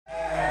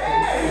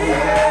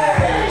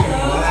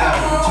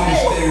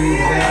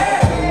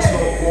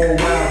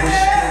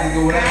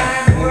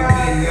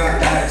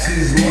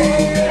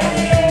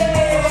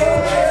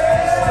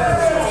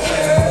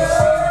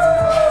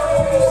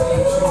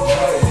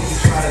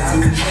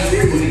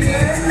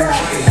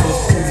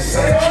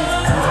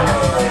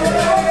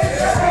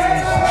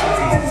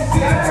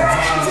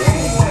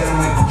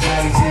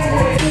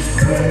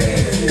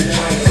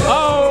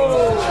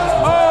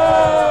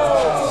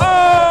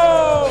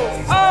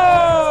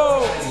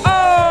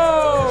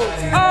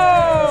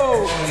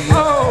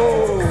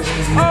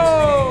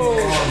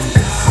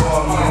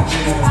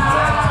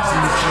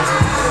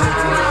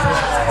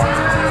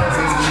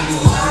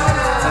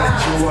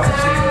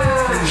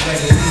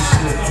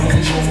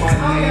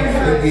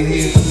can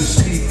hear through the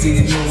speaker,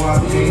 you know I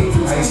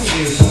mean. I ain't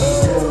scared from the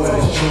floor where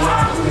the show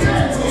I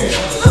stand.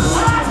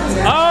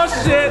 Oh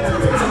shit! I'm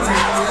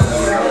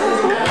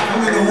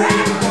in the way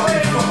of the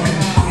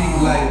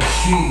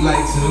street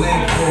lights and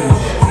lampposts,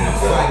 street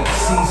fights,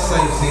 sea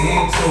sights and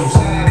hand toast,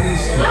 and it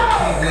is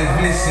pink like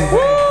Vincent Van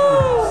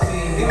Gogh.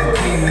 Seeing the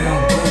cream and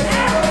I'm broke.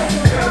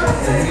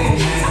 The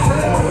midnight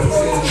more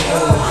till the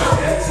more,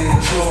 back to the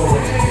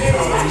door.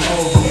 I'm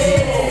over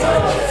here. Taking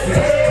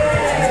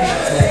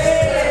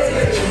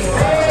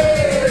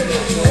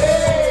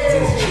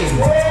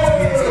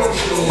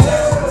money,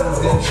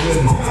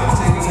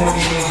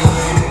 making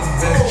money,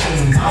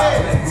 investing,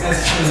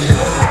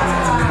 like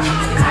messing.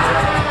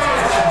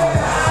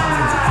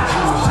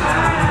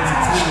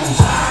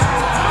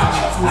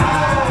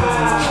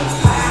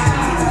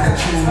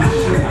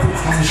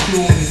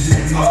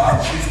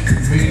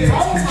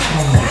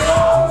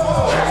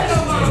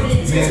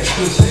 Man,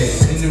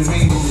 Krispy, in the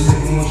rain, we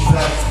live on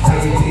track.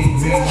 Every day,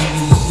 rain, we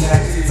do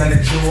snacks like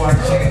Joe, I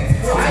check.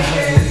 Feels like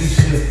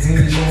Alicia, and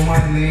you know my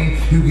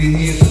name. You can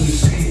hear through the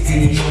speaker,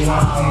 you know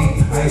my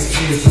name. I ain't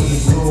scared from the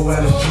glow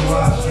at the show I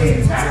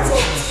stream.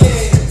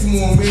 Come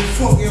on, man,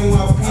 fucking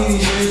my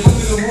penny, man.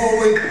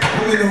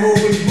 I'm in the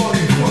hallway,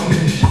 bugging.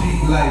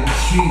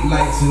 Street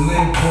lights and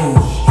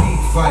lampposts,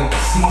 street fights,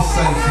 sea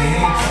sights and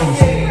hand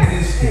toast. And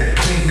instant,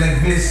 think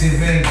like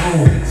Vincent Van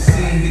Gogh.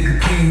 Seeing get the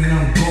cream and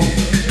I'm broke.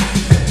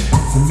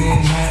 From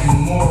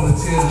Manhattan Mall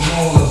until the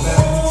mall, about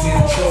to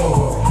tell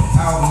Tora.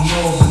 Out in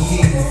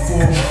Albany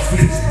before the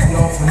freaks,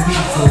 y'all from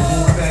Nico.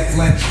 Go back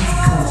like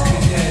Chico's,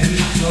 get that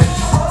heat up.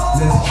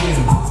 Let's get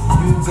 'em.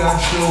 You got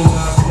shows,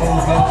 I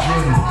close that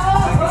driven.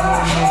 Take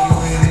money, make it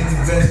rain,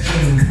 invest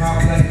in 'em.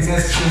 Pop like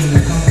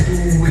Messin', come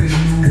through with a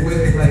new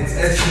whip like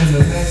Essence,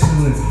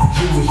 excellent.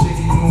 Do a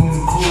shaky, you in the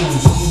pool.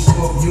 Scoop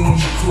up, you in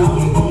the pool,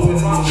 and doing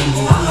the moves.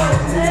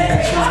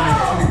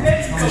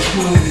 I'm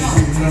shooting the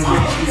group number.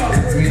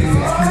 Ready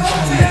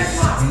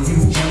and you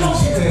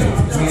understand,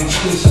 man,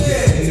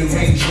 twisted in the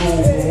Range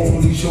Rover,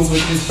 only show a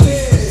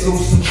distance. So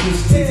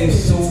simplistic and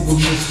sober,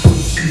 Miss.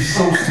 She's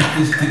so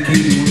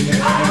sophisticated with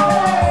that.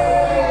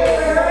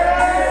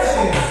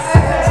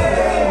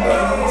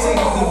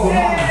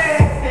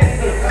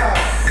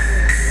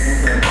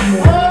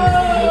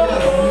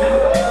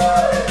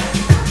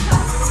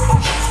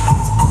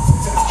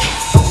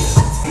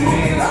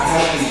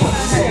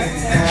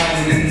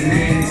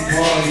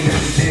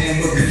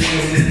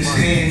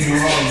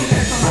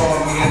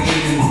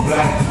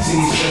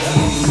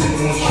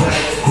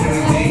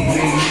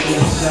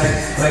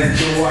 Like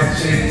Joe, I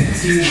change,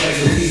 feels like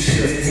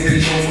Alicia, and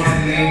you know my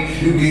name.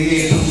 You can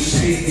hear through the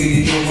speaker,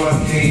 you know I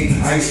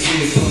came. I ain't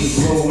scared from the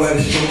glow at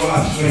the show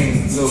I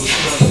stream. Little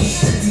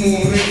stuff. Come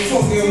on, man,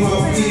 fucking my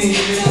penny,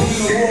 man.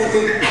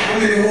 I'm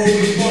in the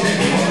hallway,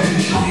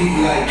 bugging. Street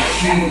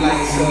lights and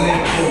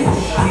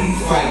lampposts, street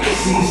fights,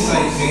 sea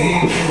sights and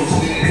hand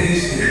toast. And it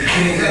is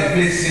things like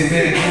Vincent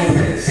Van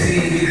Gogh.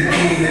 Seeing get the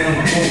cream and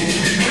I'm broke.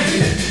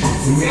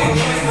 From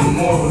Manhattan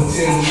Mall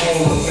until the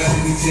mall, about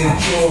to tell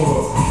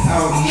Tora.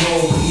 Out in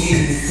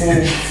Albany before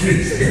the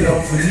freaks, get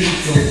off the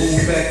Nico.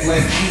 Go back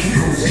like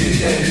Chico's, get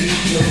that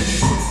heat up.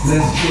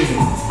 Let's get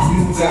 'em.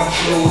 You got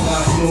flows, I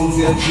flows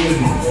that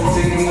driven.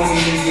 Taking money,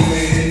 making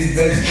rain,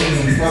 invest in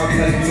 'em. Pop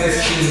like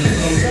Messin',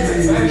 come through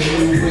with a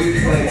new whip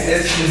like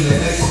Essence,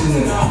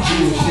 excellent. Do a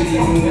shaky,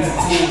 you in the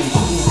pool.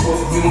 Scoop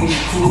up, you in the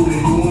pool,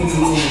 and doing the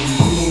moves.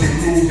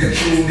 That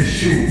you in the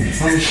shoe.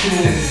 I'm sure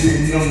that you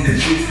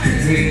numbers, you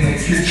green like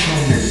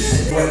cucumbers.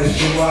 Why the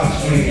show I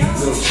stream?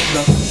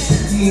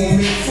 Come on,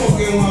 man,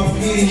 fucking my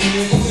penny,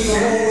 man.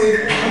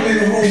 I'm in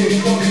the hallway,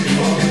 bugging.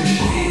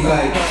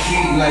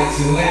 Street lights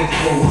and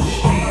lampposts,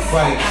 street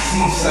fights,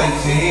 sea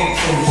sights and hand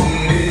toast.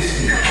 And it is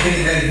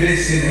things like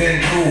Vincent Van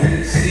Gogh.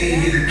 Seeing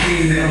get the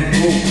cream and I'm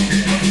broke.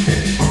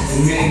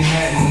 From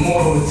Manhattan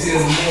Mall until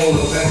the mall,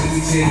 about to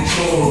tell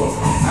Tora.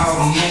 Out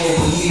in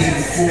Albany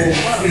before the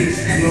freaks,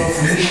 get off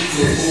the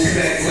Nico. Go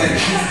back like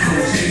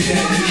Chico's, get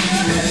that heat.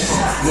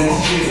 Let's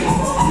get 'em.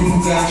 You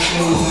got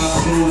shows, I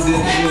close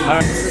that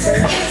door.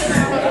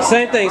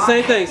 Same thing. I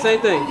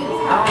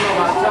don't know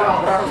about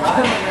y'all, bro.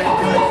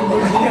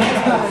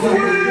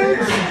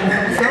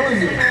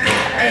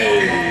 Hey.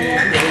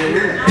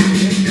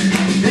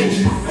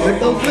 Let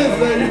them flip,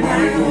 baby.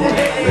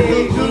 Let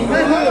them flip,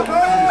 baby.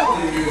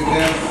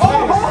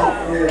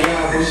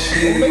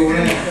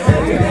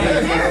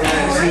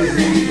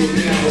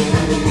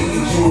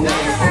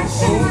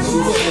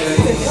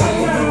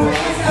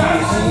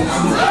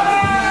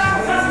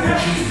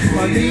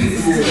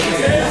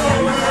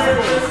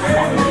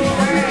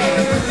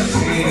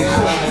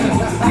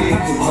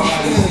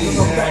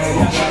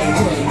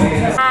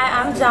 Hi,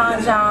 I'm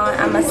John.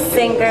 I'm a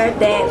singer,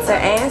 dancer,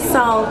 and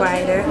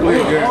songwriter.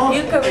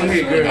 You can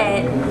reach me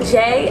at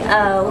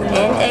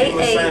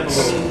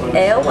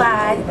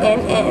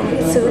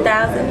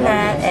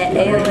JONAHLYNN2009 at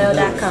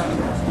AOL.com.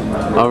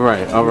 All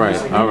right.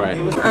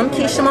 I'm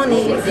Keisha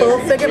Monique,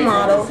 full-figure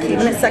model,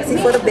 keeping it sexy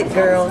for the big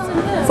girls.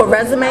 For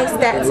resume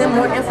stats and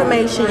more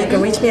information, you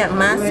can reach me at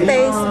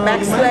MySpace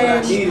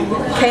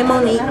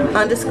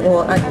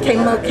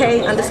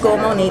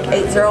 /K_Monique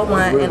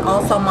 801 and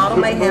also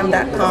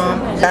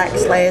modelmayhem.com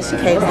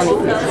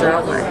 /K_Monique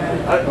 801.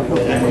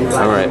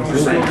 All right.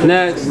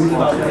 Next.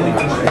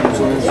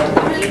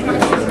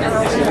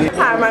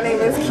 Hi, my name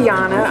is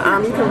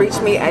Kiana. You can reach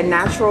me at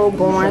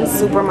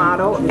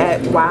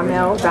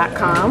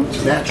naturalbornsupermodel@ymail.com,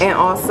 and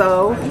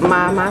also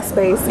my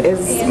MySpace is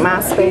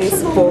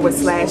MySpace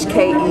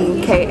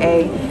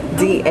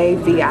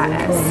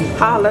 /KEKADAVIS.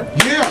 Holla.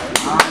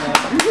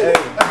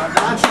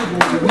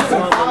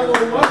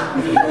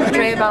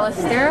 Dre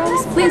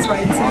Ballesteros, please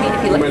write to me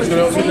if you like what you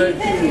see.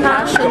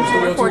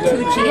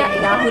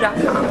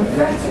 Show442g@yahoo.com.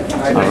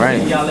 All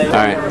right.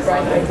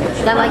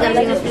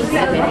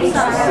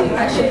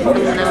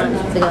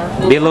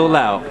 Be a little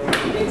loud.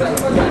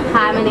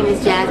 Hi, my name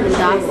is Jasmine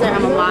Doster.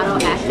 I'm a model,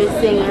 actress,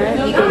 singer.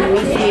 You can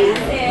reach me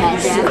at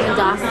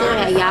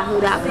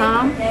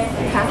jasminedoster@yahoo.com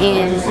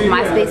and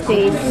MySpace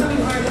page,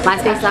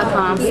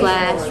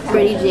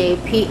 myspace.com/PrettyJ,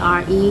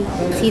 PrettyJei.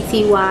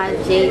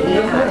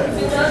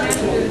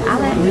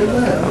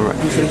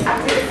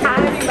 Hi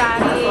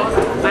everybody,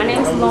 my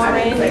name is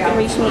Lauren. You can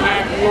reach me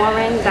at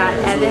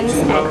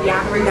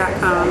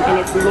lauren.evans@yahoo.com, and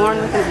it's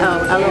Lauren with an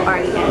O,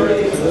 L-O-R-E-N.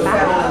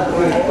 Bye.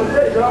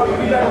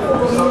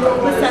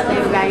 What's up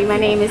everybody, my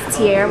name is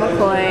Tiara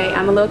McCoy.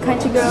 I'm a little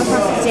country girl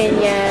from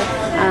Virginia.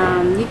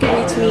 You can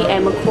reach me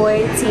at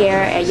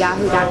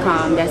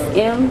McCoyTierra@yahoo.com. That's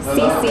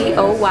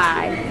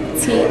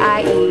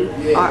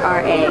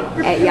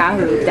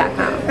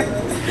McCoyTierra@yahoo.com.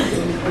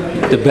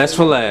 The best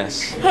for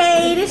last.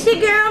 Hey, this your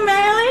girl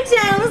Marilyn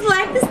Jones,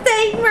 like the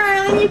state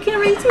Maryland. You can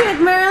reach me at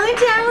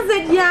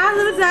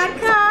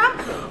MarilynJones@yahoo.com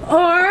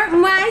or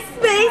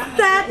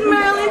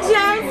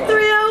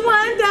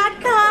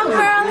MySpace.MarilynJones301.com.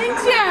 Marilyn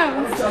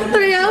Jones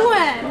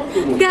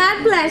 301.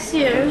 God bless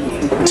you.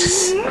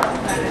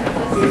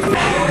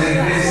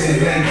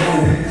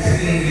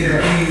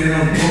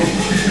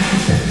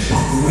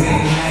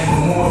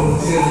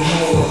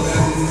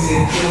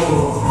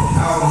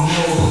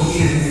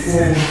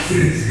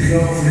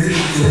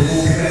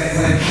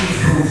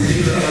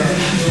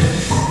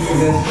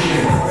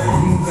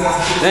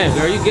 Damn,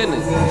 girl, you getting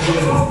it.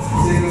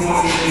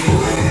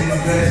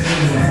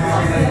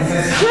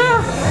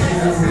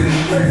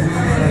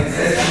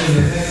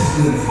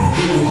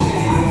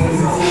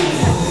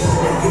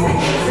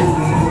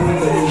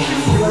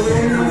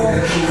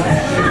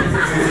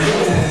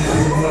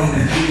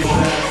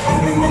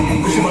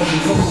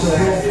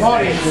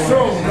 Party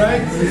soon,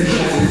 right?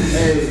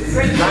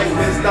 Hey, like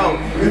this though.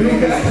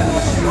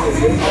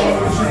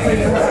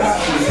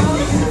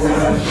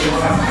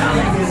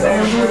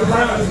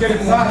 Let's get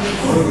it poppin'.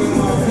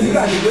 You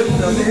got the good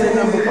stuff. Look at that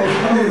number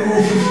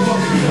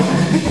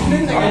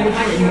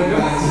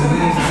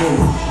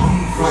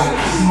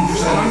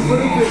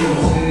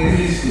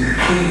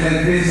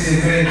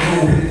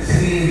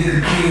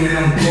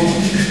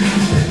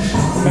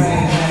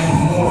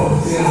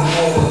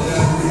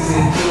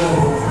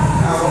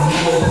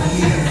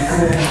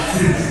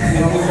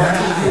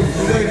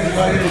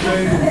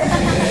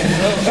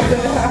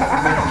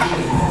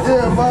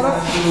yeah, brother.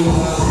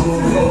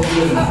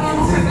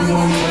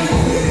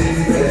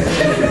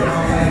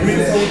 We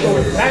just gonna throw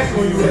it back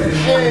on you.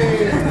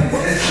 Hey,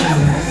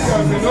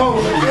 coming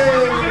over.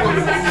 Hey.